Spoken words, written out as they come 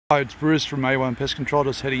Hi, it's Bruce from A1 Pest Control,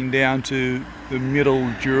 just heading down to the Middle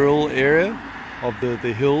Dural area of the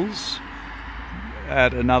hills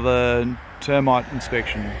at another termite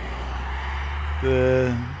inspection.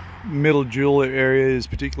 The Middle Dural area is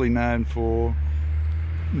particularly known for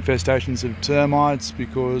infestations of termites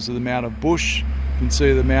because of the amount of bush. You can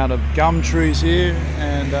see the amount of gum trees here,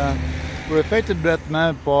 and we're affected at the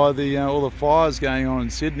moment by all the fires going on in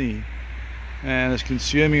Sydney, and it's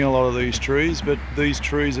consuming a lot of these trees. But these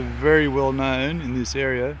trees are very well known in this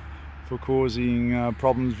area for causing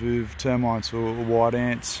problems with termites or white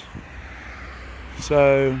ants.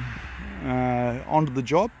 So onto the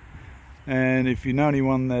job, and if you know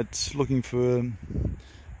anyone that's looking for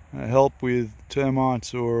help with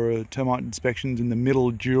termites or termite inspections in the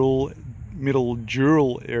Middle Dural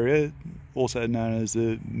area, also known as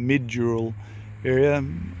the Mid-Dural area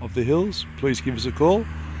of the hills, please give us a call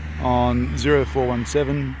on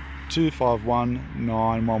 0417 251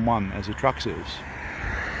 911, as the truck says.